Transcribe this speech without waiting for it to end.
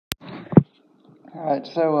All right,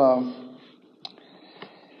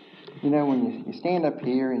 when you stand up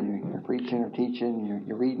here and you're preaching or teaching,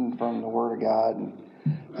 you're reading from the Word of God, and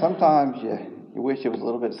sometimes you wish it was a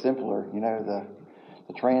little bit simpler. The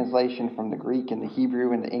translation from the Greek and the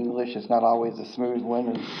Hebrew and the English is not always a smooth one,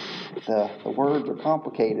 and the words are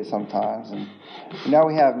complicated sometimes. And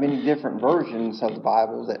we have many different versions of the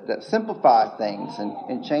Bible that simplify things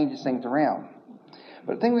and changes things around.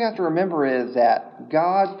 But the thing we have to remember is that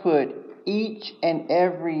God put each and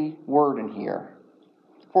every word in here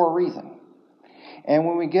for a reason. And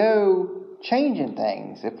when we go changing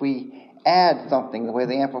things, if we add something the way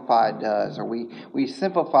the Amplified does, or we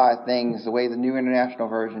simplify things the way the New International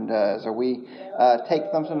Version does, or we take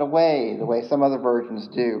something away the way some other versions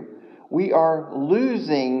do, we are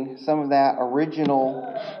losing some of that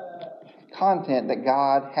original content that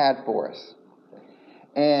God had for us.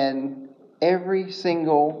 And every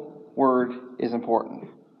single word is important.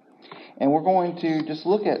 And we're going to just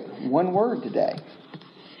look at one word today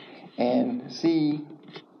and see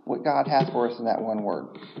what God has for us in that one word.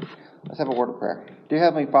 Let's have a word of prayer. Dear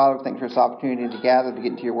Heavenly Father, thanks for this opportunity to gather to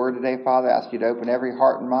get into your word today, Father. I ask you to open every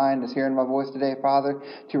heart and mind that's hearing my voice today, Father,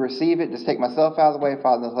 to receive it. Just take myself out of the way,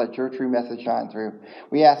 Father, and let your true message shine through.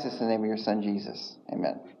 We ask this in the name of your Son, Jesus.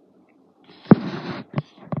 Amen.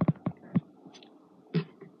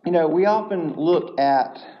 We often look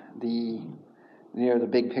at the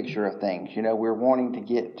big picture of things. We're wanting to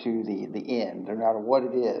get to the end, no matter what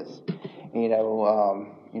it is.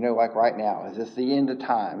 Like right now, is this the end of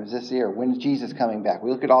time? Is this the year? When's Jesus coming back?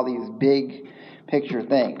 We look at all these big picture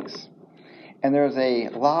things. And there's a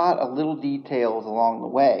lot of little details along the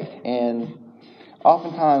way. And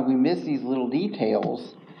oftentimes we miss these little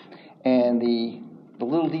details, and the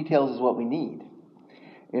little details is what we need.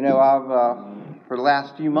 For the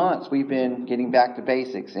last few months, we've been getting back to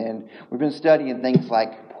basics, and we've been studying things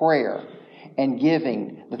like prayer and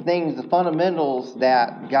giving, the fundamentals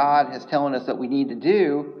that God has telling us that we need to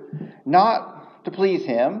do, not to please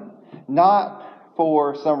Him, not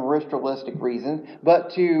for some ritualistic reason,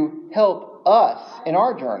 but to help us in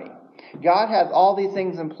our journey. God has all these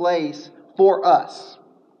things in place for us.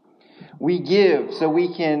 We give so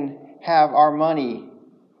we can have our money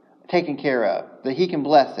taken care of, that He can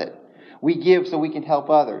bless it. We give so we can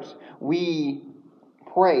help others. We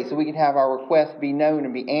pray so we can have our requests be known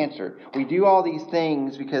and be answered. We do all these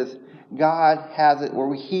things because God has it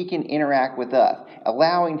where He can interact with us,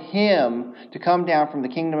 allowing Him to come down from the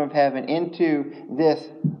kingdom of heaven into this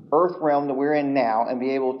earth realm that we're in now and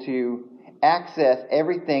be able to access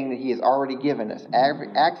everything that He has already given us,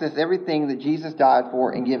 access everything that Jesus died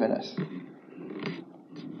for and given us.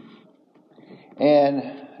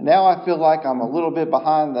 And now I feel like I'm a little bit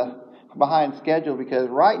behind schedule, because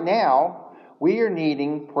right now we are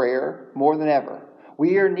needing prayer more than ever.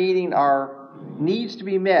 We are needing our needs to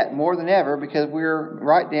be met more than ever, because we're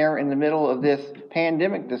right there in the middle of this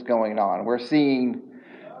pandemic that's going on. We're seeing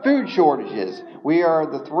food shortages. We are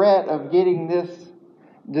the threat of getting this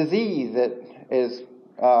disease that is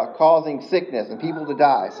causing sickness and people to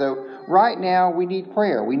die. So right now we need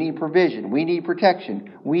prayer. We need provision. We need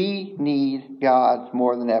protection. We need God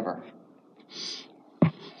more than ever.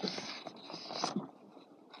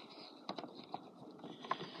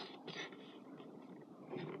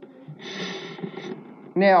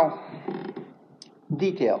 Now,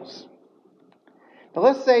 details. Now,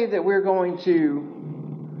 let's say that we're going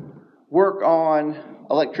to work on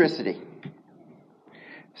electricity.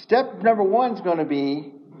 Step number 1 is going to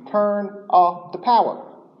be turn off the power.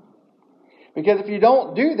 Because if you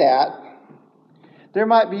don't do that, there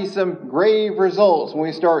might be some grave results when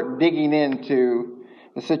we start digging into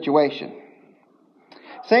the situation.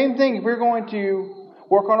 Same thing if we're going to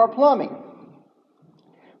work on our plumbing.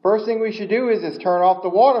 First thing we should do is turn off the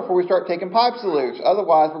water before we start taking pipes loose.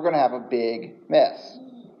 Otherwise, we're going to have a big mess.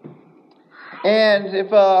 And if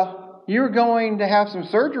you're going to have some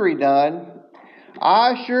surgery done,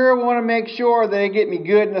 I sure want to make sure they get me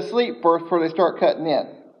good and asleep first before they start cutting in.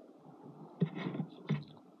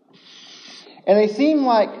 And they seem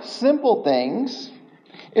like simple things.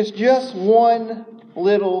 It's just one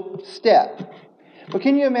little step. But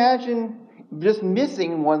can you imagine just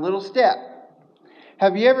missing one little step?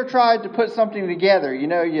 Have you ever tried to put something together? You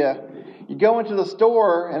go into the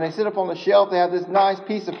store and they sit up on the shelf. They have this nice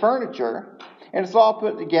piece of furniture, and it's all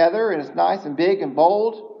put together and it's nice and big and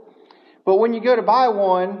bold. But when you go to buy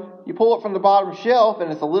one, you pull it from the bottom shelf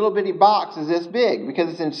and it's a little bitty box is this big because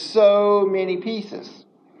it's in so many pieces.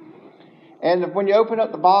 And when you open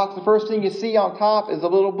up the box, the first thing you see on top is a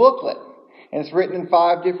little booklet. And it's written in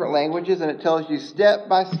 5 different languages, and it tells you step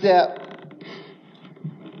by step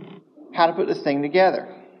how to put this thing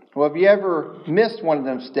together. Well, have you ever missed one of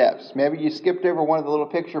them steps? Maybe you skipped over one of the little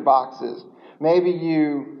picture boxes. Maybe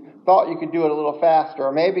you thought you could do it a little faster.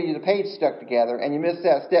 Or maybe the page stuck together and you missed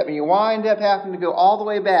that step. And you wind up having to go all the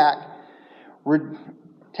way back,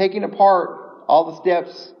 taking apart all the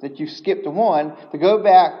steps that you skipped to one, to go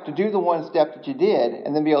back to do the one step that you did,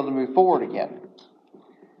 and then be able to move forward again.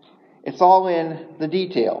 It's all in the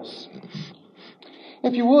details.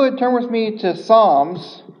 If you would, turn with me to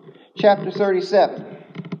Psalms chapter 37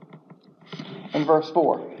 and verse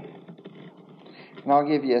 4. And I'll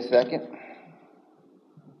give you a second.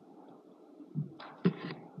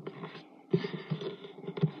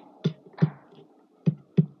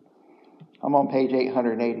 I'm on page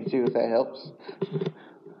 882, if that helps.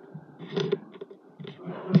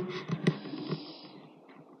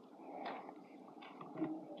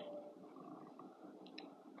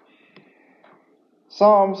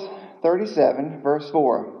 Psalms 37, verse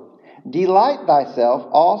 4. Delight thyself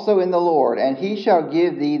also in the Lord, and he shall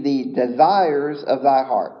give thee the desires of thy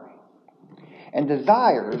heart. And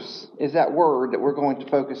desires is that word that we're going to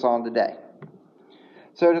focus on today.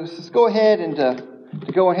 So let's go ahead and to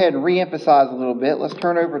re-emphasize a little bit, let's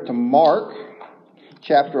turn over to Mark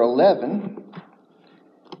chapter 11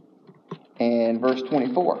 and verse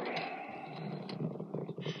 24.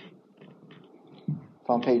 It's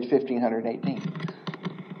on page 1518.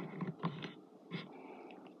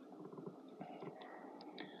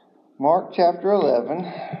 Mark chapter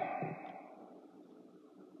 11,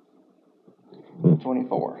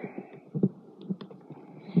 24.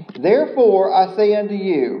 Therefore I say unto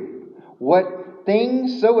you, what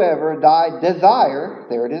things soever thy desire,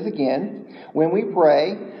 there it is again, when we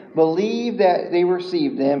pray, believe that they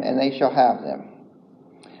receive them, and they shall have them.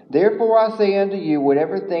 Therefore I say unto you,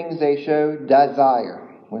 whatever things they show desire,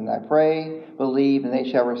 when I pray, believe, and they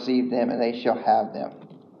shall receive them, and they shall have them.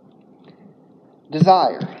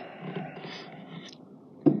 Desire.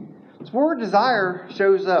 This word desire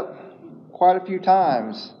shows up quite a few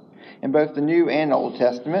times in both the New and Old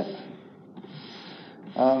Testament.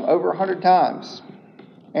 Over 100 times.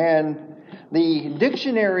 And the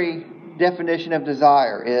dictionary definition of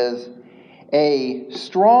desire is a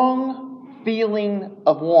strong feeling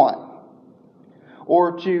of want,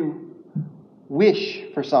 or to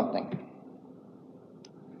wish for something.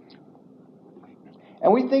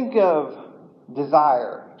 And we think of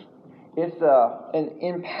desire. It's an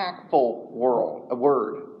impactful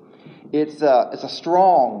word. It's a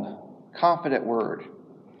strong, confident word.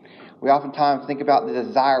 We oftentimes think about the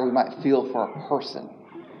desire we might feel for a person.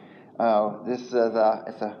 It's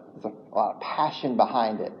a lot of passion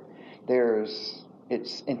behind it.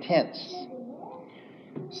 It's intense.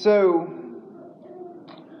 So,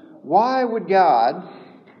 why would God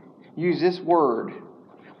use this word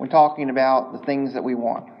when talking about the things that we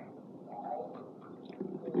want?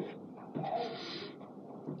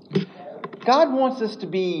 God wants us to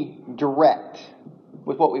be direct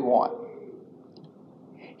with what we want.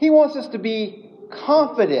 He wants us to be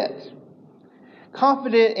confident.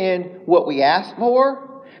 Confident in what we ask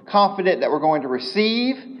for. Confident that we're going to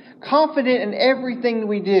receive. Confident in everything that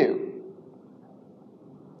we do.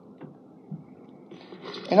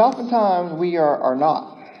 And oftentimes we are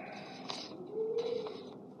not.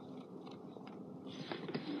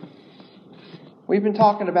 We've been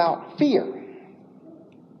talking about fear.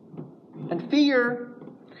 And fear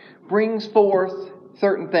brings forth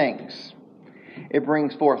certain things. It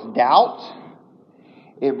brings forth doubt.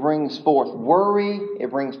 It brings forth worry. It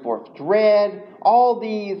brings forth dread. All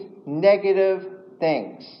these negative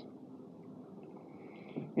things.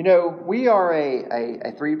 You know, we are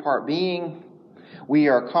a three-part being. We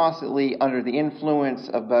are constantly under the influence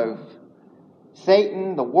of both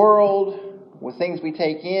Satan, the world, with things we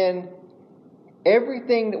take in.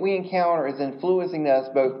 Everything that we encounter is influencing us,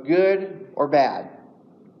 both good or bad.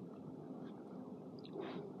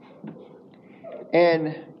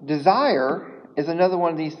 And desire is another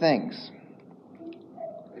one of these things.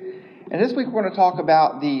 And this week we're going to talk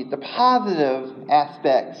about the positive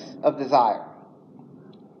aspects of desire.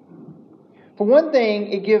 For one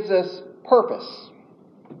thing, it gives us purpose.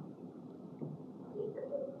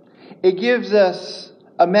 It gives us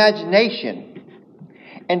imagination.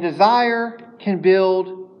 And desire can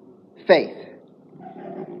build faith.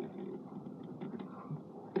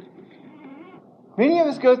 Many of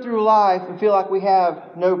us go through life and feel like we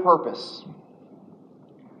have no purpose.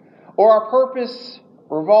 Or our purpose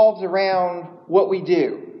revolves around what we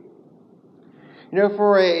do. You know,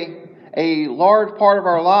 for a large part of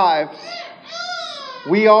our lives,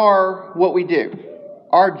 we are what we do.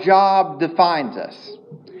 Our job defines us.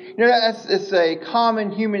 it's a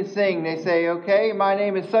common human thing. They say, okay, my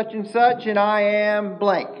name is such and I am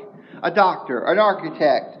blank. A doctor, an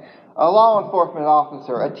architect, a law enforcement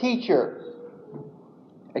officer, a teacher,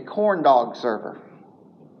 a corn dog server.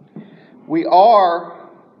 We are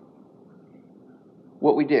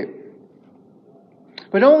what we do.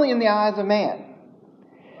 But only in the eyes of man.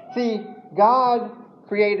 See, God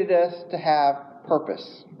created us to have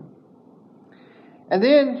purpose. And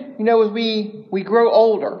then, as we grow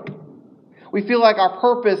older, we feel like our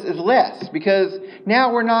purpose is less because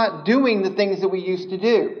now we're not doing the things that we used to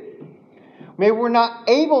do. Maybe we're not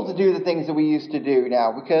able to do the things that we used to do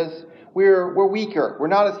now because we're weaker. We're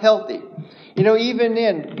not as healthy. Even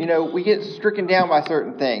then, we get stricken down by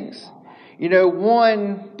certain things.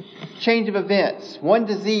 One change of events, one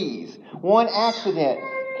disease, one accident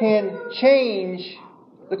can change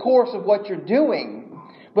the course of what you're doing.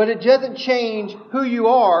 But it doesn't change who you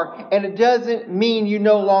are, and it doesn't mean you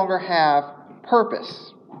no longer have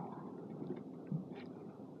purpose.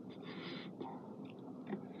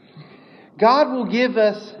 God will give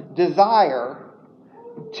us desire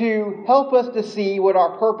to help us to see what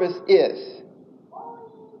our purpose is.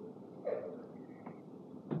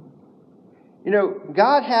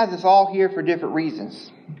 God has us all here for different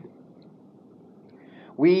reasons.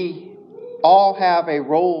 We all have a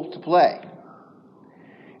role to play.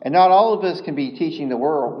 And not all of us can be teaching the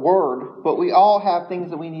word, but we all have things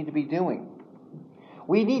that we need to be doing.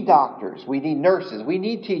 We need doctors, we need nurses, we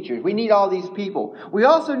need teachers, we need all these people. We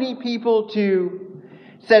also need people to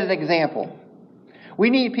set an example. We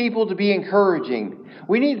need people to be encouraging.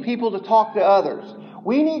 We need people to talk to others.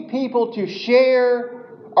 We need people to share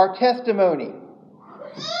our testimony.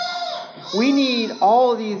 We need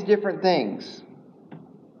all of these different things.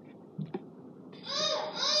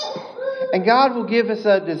 And God will give us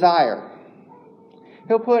a desire.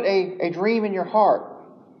 He'll put a dream in your heart.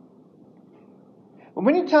 But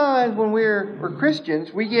many times when we're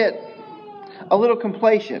Christians, we get a little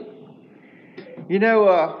complacent.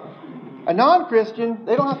 A non-Christian,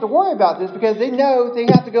 they don't have to worry about this because they know they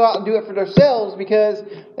have to go out and do it for themselves because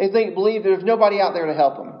they believe there's nobody out there to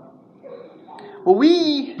help them. Well,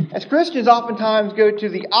 we, as Christians, oftentimes go to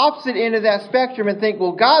the opposite end of that spectrum and think,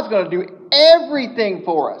 well, God's going to do everything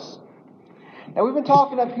for us. Now, we've been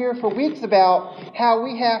talking up here for weeks about how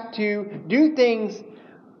we have to do things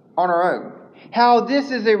on our own. How this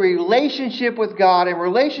is a relationship with God, and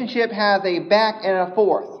relationship has a back and a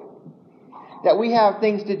forth. That we have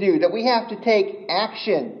things to do, that we have to take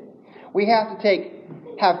action. We have to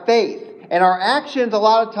have faith. And our actions a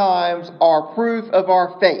lot of times are proof of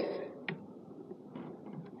our faith.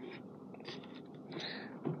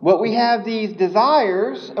 But we have these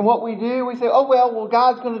desires, and what we do, we say, well,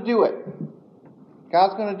 God's going to do it.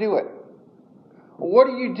 God's going to do it. Well, what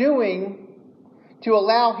are you doing to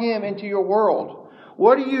allow Him into your world?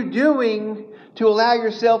 What are you doing to allow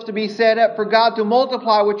yourself to be set up for God to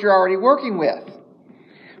multiply what you're already working with?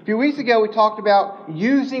 A few weeks ago we talked about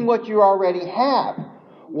using what you already have.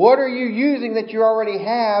 What are you using that you already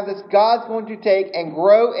have that God's going to take and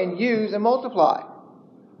grow and use and multiply?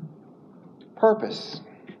 Purpose.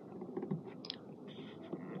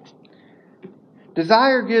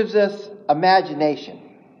 Desire gives us imagination.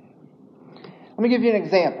 Let me give you an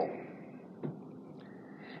example.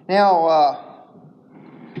 Now,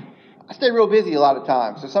 I stay real busy a lot of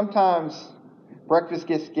times. So sometimes breakfast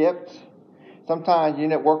gets skipped. Sometimes you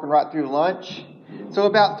end up working right through lunch. So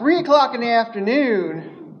about 3 o'clock in the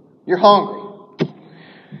afternoon, you're hungry.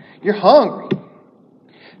 You're hungry.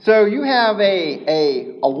 So you have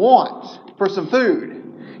a want for some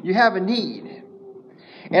food. You have a need.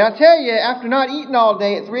 And I tell you, after not eating all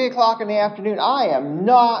day at 3 o'clock in the afternoon, I am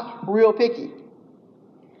not real picky.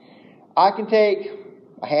 I can take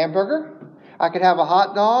a hamburger. I could have a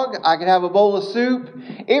hot dog. I could have a bowl of soup.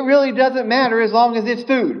 It really doesn't matter as long as it's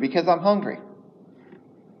food because I'm hungry.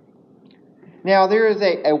 Now, there is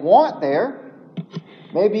a want there.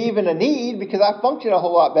 Maybe even a need because I function a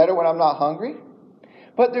whole lot better when I'm not hungry.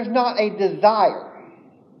 But there's not a desire.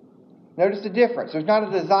 Notice the difference. There's not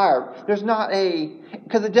a desire.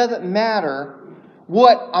 Because it doesn't matter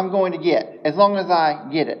what I'm going to get as long as I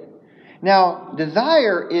get it. Now,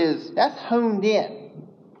 desire that's honed in.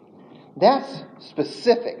 That's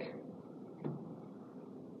specific.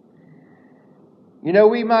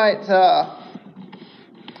 We might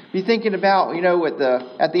be thinking about,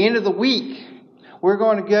 at the end of the week, we're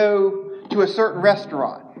going to go to a certain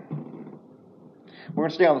restaurant. We're going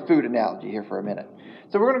to stay on the food analogy here for a minute.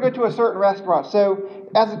 So we're going to go to a certain restaurant. So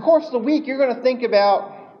as the course of the week, you're going to think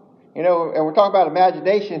about, and we're talking about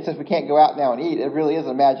imagination since we can't go out now and eat. It really is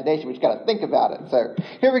an imagination. We just got to think about it. So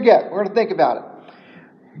here we go. We're going to think about it.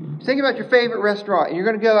 Think about your favorite restaurant, and you're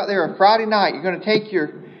going to go out there on Friday night. You're going to take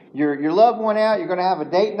your loved one out. You're going to have a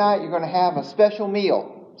date night. You're going to have a special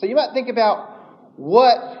meal. So you might think about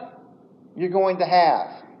what you're going to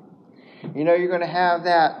have. You know, you're going to have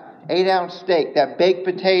that 8-ounce steak, that baked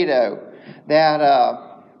potato, that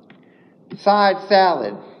side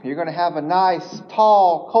salad. You're going to have a nice,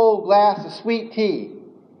 tall, cold glass of sweet tea.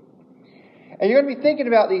 And you're going to be thinking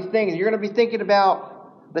about these things. You're going to be thinking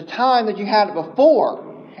about the time that you had it before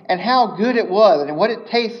and how good it was and what it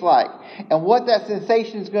tastes like and what that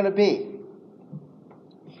sensation is going to be.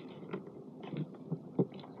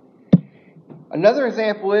 Another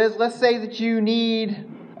example is, let's say that you need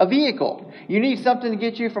a vehicle. You need something to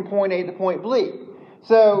get you from point A to point B.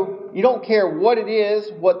 So you don't care what it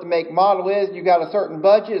is, what the make model is. You got a certain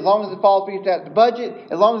budget. As long as it falls within that budget,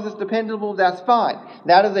 as long as it's dependable, that's fine.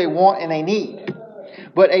 That is a want and a need.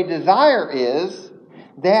 But a desire is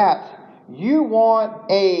that you want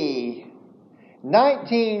a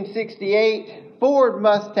 1968 Ford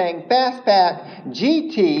Mustang Fastback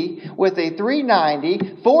GT with a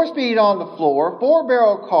 390, 4-speed on the floor,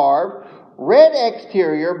 4-barrel carb, red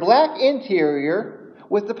exterior, black interior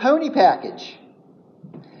with the pony package.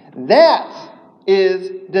 That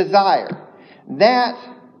is desire. That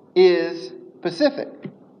is specific.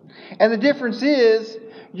 And the difference is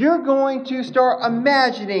you're going to start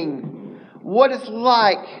imagining what it's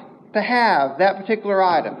like to have that particular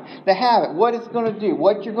item, to have it, what it's going to do,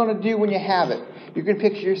 what you're going to do when you have it. You can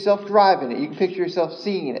picture yourself driving it. You can picture yourself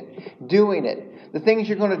seeing it, doing it, the things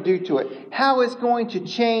you're going to do to it, how it's going to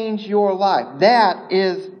change your life. That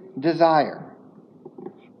is desire.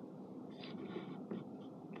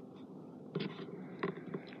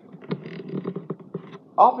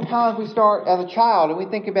 Oftentimes we start as a child and we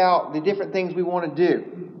think about the different things we want to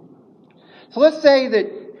do. So let's say that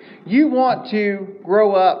you want to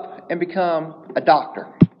grow up and become a doctor.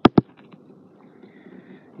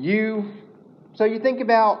 So you think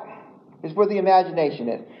about, is where the imagination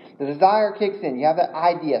is. The desire kicks in. You have that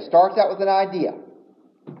idea. Starts out with an idea.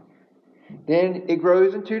 Then it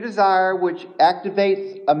grows into desire, which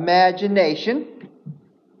activates imagination.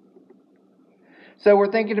 So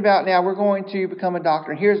we're thinking about now we're going to become a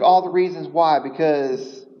doctor. And here's all the reasons why.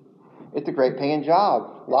 Because it's a great paying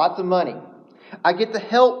job. Lots of money. I get to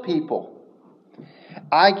help people.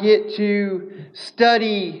 I get to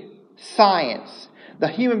study science, the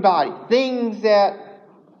human body, things that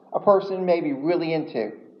a person may be really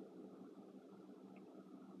into.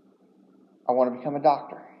 I want to become a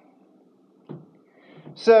doctor.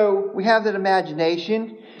 So we have that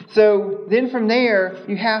imagination. So then from there,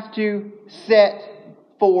 you have to set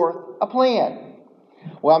forth a plan.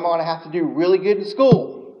 Well, I'm going to have to do really good in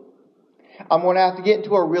school. I'm going to have to get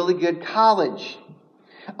into a really good college.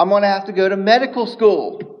 I'm going to have to go to medical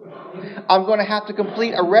school. I'm going to have to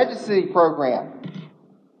complete a residency program.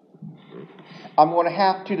 I'm going to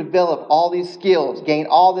have to develop all these skills, gain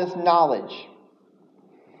all this knowledge.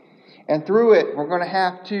 And through it, we're going to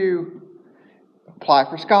have to apply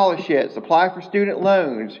for scholarships, apply for student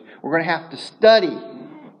loans. We're going to have to study.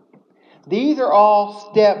 These are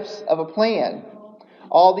all steps of a plan.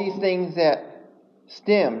 All these things that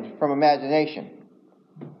stemmed from imagination.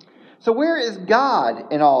 So where is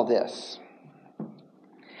God in all this?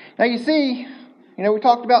 Now you see, we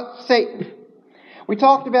talked about Satan. We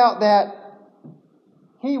talked about that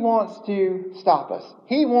he wants to stop us.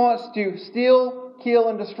 He wants to steal, kill,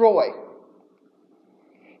 and destroy.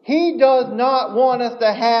 He does not want us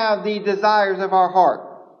to have the desires of our heart.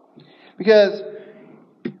 Because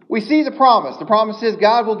we see the promise. The promise is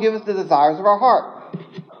God will give us the desires of our heart.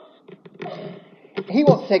 He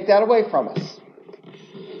wants to take that away from us.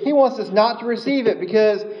 He wants us not to receive it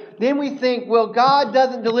because then we think, well, God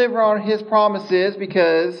doesn't deliver on His promises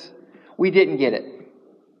because we didn't get it.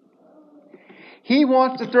 He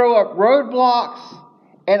wants to throw up roadblocks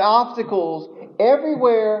and obstacles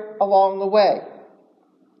everywhere along the way.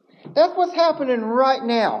 That's what's happening right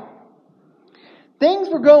now. Things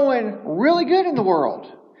were going really good in the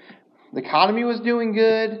world. The economy was doing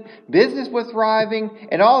good. Business was thriving.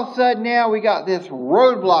 And all of a sudden now we got this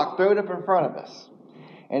roadblock thrown up in front of us.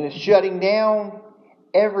 And it's shutting down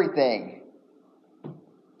everything.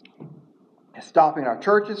 It's stopping our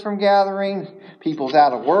churches from gathering. People's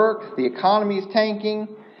out of work. The economy's tanking.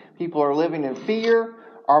 People are living in fear.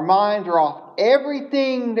 Our minds are off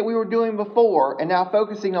everything that we were doing before and now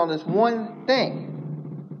focusing on this one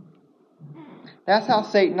thing. That's how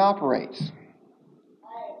Satan operates.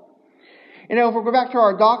 If we go back to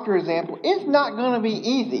our doctor example, it's not going to be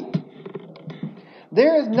easy.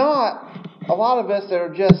 There is not a lot of us that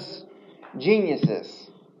are just geniuses.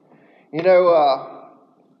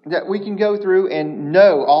 that we can go through and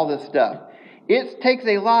know all this stuff. It takes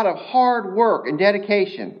a lot of hard work and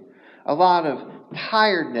dedication, a lot of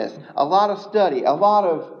tiredness, a lot of study, a lot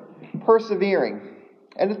of persevering.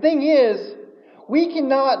 And the thing is, we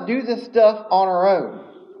cannot do this stuff on our own.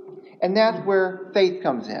 And that's where faith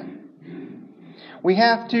comes in. We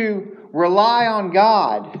have to rely on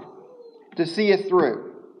God to see us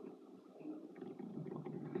through,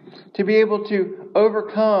 to be able to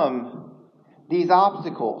overcome these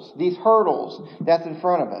obstacles, these hurdles that's in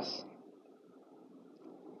front of us.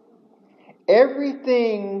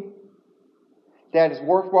 Everything that is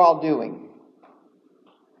worthwhile doing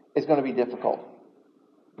is going to be difficult.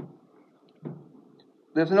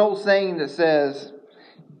 There's an old saying that says,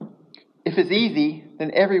 if it's easy,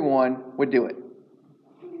 then everyone would do it.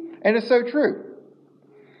 And it's so true.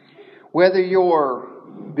 Whether you're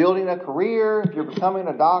building a career, if you're becoming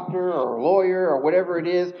a doctor or a lawyer or whatever it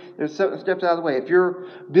is, there's certain steps out of the way. If you're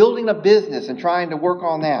building a business and trying to work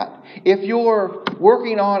on that, if you're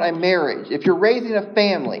working on a marriage, if you're raising a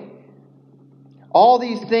family, all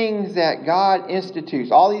these things that God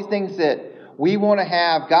institutes, all these things that we want to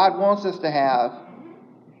have, God wants us to have,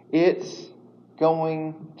 it's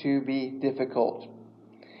going to be difficult.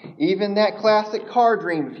 Even that classic car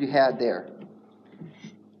dream, if you had there,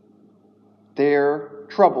 they're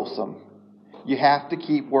troublesome. You have to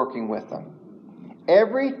keep working with them.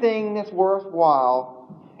 Everything that's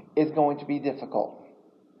worthwhile is going to be difficult.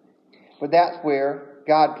 But that's where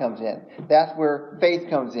God comes in. That's where faith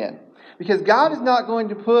comes in. Because God is not going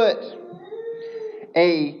to put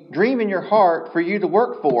a dream in your heart for you to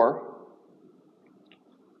work for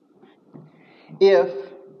if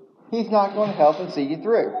He's not going to help and see you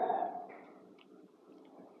through.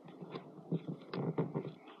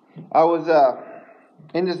 I was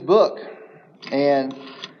in this book, and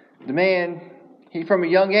the man, from a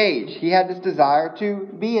young age, he had this desire to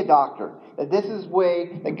be a doctor. That this is the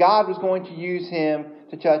way that God was going to use him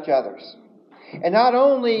to touch others. And not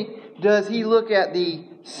only does he look at the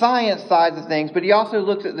science side of things, but he also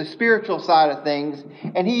looks at the spiritual side of things,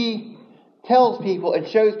 and he tells people and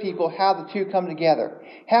shows people how the two come together.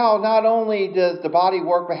 How not only does the body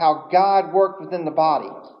work, but how God worked within the body,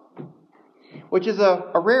 which is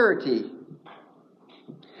a rarity.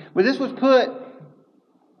 But this was put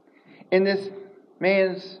in this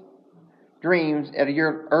man's dreams at an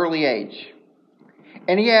early age.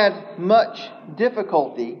 And he had much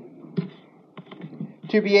difficulty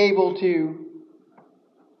to be able to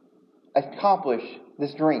accomplish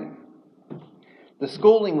this dream. The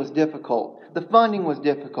schooling was difficult. The funding was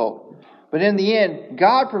difficult. But in the end,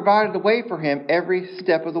 God provided a way for him every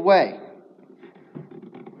step of the way.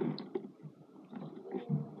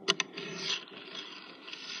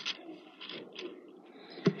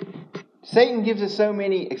 Satan gives us so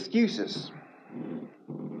many excuses.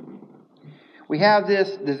 We have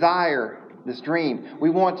this desire, this dream. We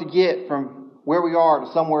want to get from where we are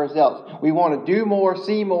to somewhere else. We want to do more,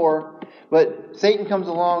 see more. But Satan comes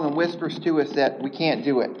along and whispers to us that we can't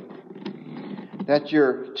do it. That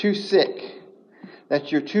you're too sick.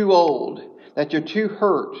 That you're too old. That you're too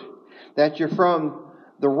hurt. That you're from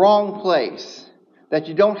the wrong place. That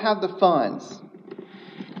you don't have the funds.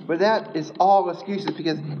 But that is all excuses,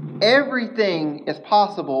 because everything is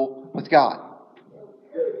possible with God.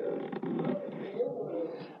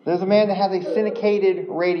 There's a man that has a syndicated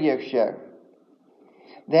radio show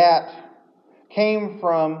that came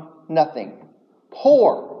from nothing.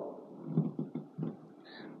 Poor.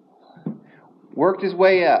 Worked his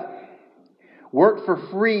way up. Worked for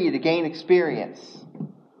free to gain experience.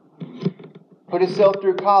 Put himself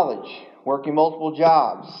through college. Working multiple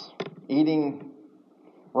jobs. Eating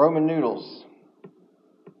Roman noodles.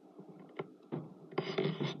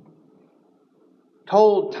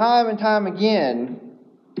 Told time and time again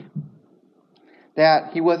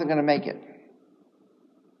that he wasn't going to make it.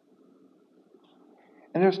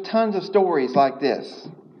 And there's tons of stories like this.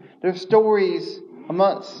 There's stories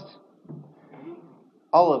amongst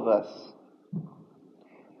all of us.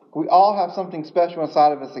 We all have something special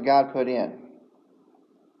inside of us that God put in.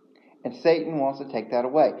 And Satan wants to take that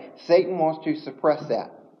away. Satan wants to suppress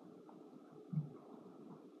that.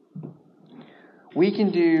 We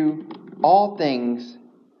can do all things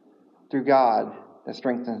through God that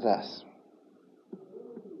strengthens us.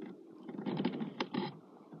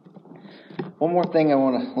 One more thing I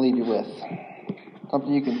want to leave you with.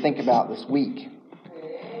 Something you can think about this week.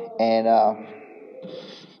 And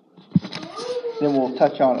then we'll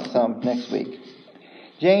touch on it some next week.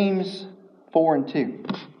 James 4:2.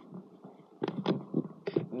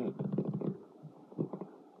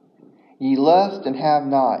 Ye lust and have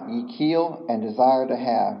not, ye kill and desire to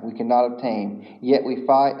have, we cannot obtain. Yet we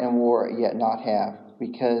fight and war, yet not have,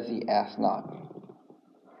 because ye ask not.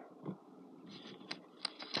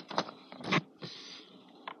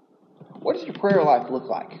 What does your prayer life look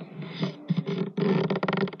like?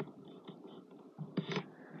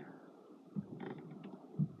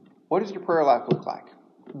 What does your prayer life look like?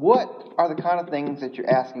 What are the kind of things that you're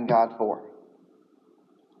asking God for?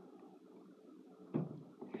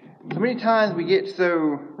 So many times we get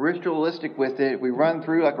so ritualistic with it. We run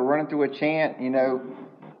through like we're running through a chant,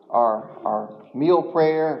 our meal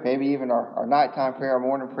prayer, maybe even our nighttime prayer, our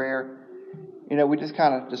morning prayer. We just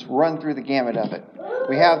kind of just run through the gamut of it.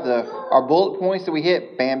 We have our bullet points that we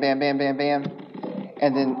hit, bam, bam, bam, bam, bam,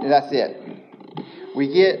 and then that's it.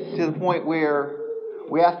 We get to the point where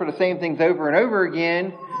we ask for the same things over and over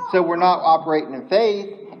again, so we're not operating in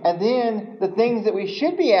faith. And then the things that we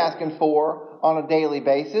should be asking for on a daily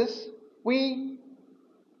basis, we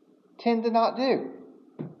tend to not do.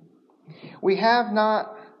 We have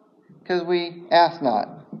not because we ask not.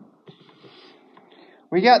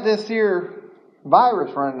 We got this here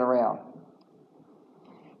virus running around.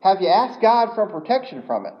 Have you asked God for protection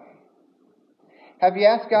from it? Have you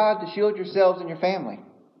asked God to shield yourselves and your family?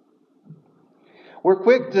 We're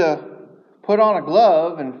quick to put on a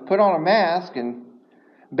glove and put on a mask and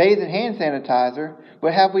bathe in hand sanitizer,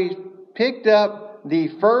 but have we picked up the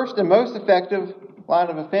first and most effective line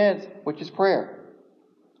of defense, which is prayer?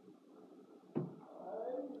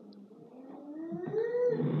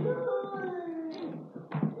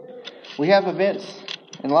 We have events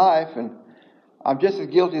in life, and I'm just as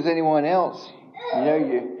guilty as anyone else.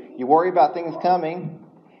 You worry about things coming,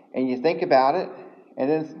 and you think about it, and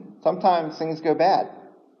then sometimes things go bad.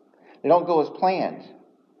 They don't go as planned.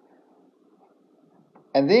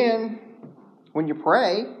 And then, when you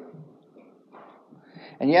pray,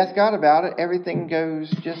 and you ask God about it, everything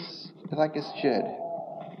goes just like it should.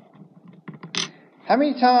 How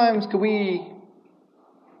many times could we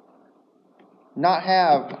not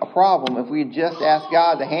have a problem if we just asked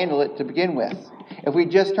God to handle it to begin with? If we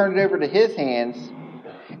just turned it over to His hands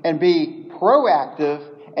and be proactive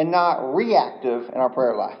and not reactive in our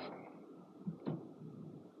prayer life.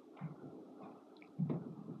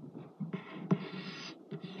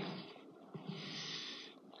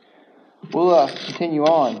 We'll continue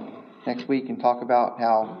on next week and talk about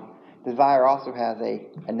how desire also has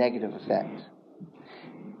a negative effect.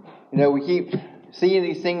 We keep seeing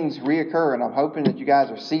these things reoccur, and I'm hoping that you guys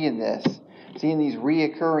are seeing these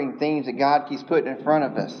reoccurring things that God keeps putting in front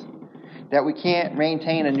of us, that we can't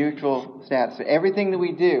maintain a neutral status. So everything that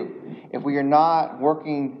we do, if we are not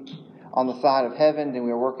working on the side of heaven, then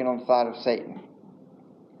we are working on the side of Satan.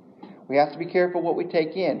 We have to be careful what we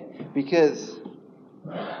take in, because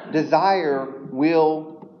desire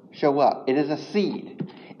will show up. It is a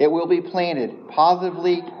seed. It will be planted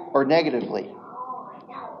positively or negatively.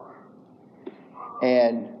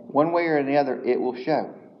 And one way or the other, it will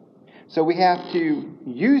show. So we have to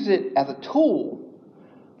use it as a tool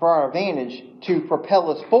for our advantage to propel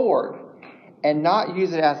us forward, and not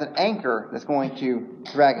use it as an anchor that's going to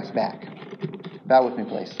drag us back. Bow with me,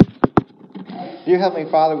 please. Dear Heavenly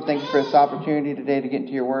Father, we thank you for this opportunity today to get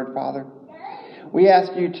into your word, Father. We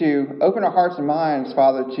ask you to open our hearts and minds,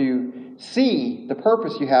 Father, to see the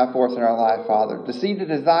purpose you have for us in our life, Father, to see the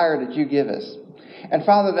desire that you give us. And,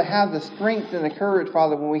 Father, to have the strength and the courage,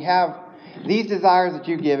 Father, when we have these desires that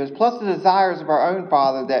you give us, plus the desires of our own,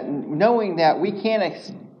 Father, that knowing that we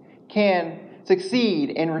can succeed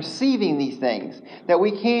in receiving these things, that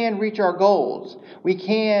we can reach our goals, we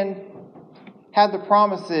can have the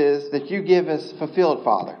promises that you give us fulfilled,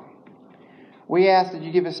 Father. We ask that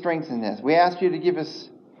you give us strength in this. We ask you to give us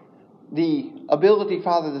the ability,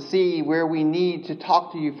 Father, to see where we need to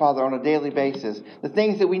talk to you, Father, on a daily basis. The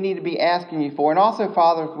things that we need to be asking you for. And also,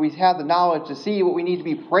 Father, if we have the knowledge to see what we need to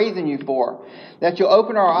be praising you for. That you'll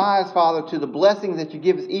open our eyes, Father, to the blessings that you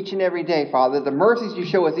give us each and every day, Father. The mercies you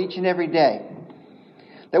show us each and every day.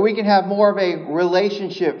 That we can have more of a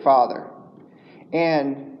relationship, Father.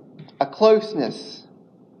 And a closeness.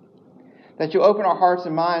 That you'll open our hearts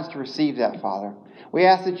and minds to receive that, Father. We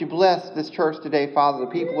ask that you bless this church today, Father,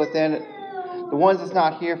 the people within it, the ones that's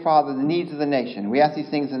not here, Father, the needs of the nation. We ask these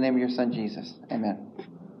things in the name of your Son, Jesus. Amen.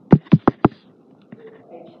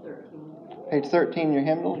 Page 13 in your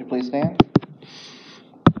hymnal. Would you please stand?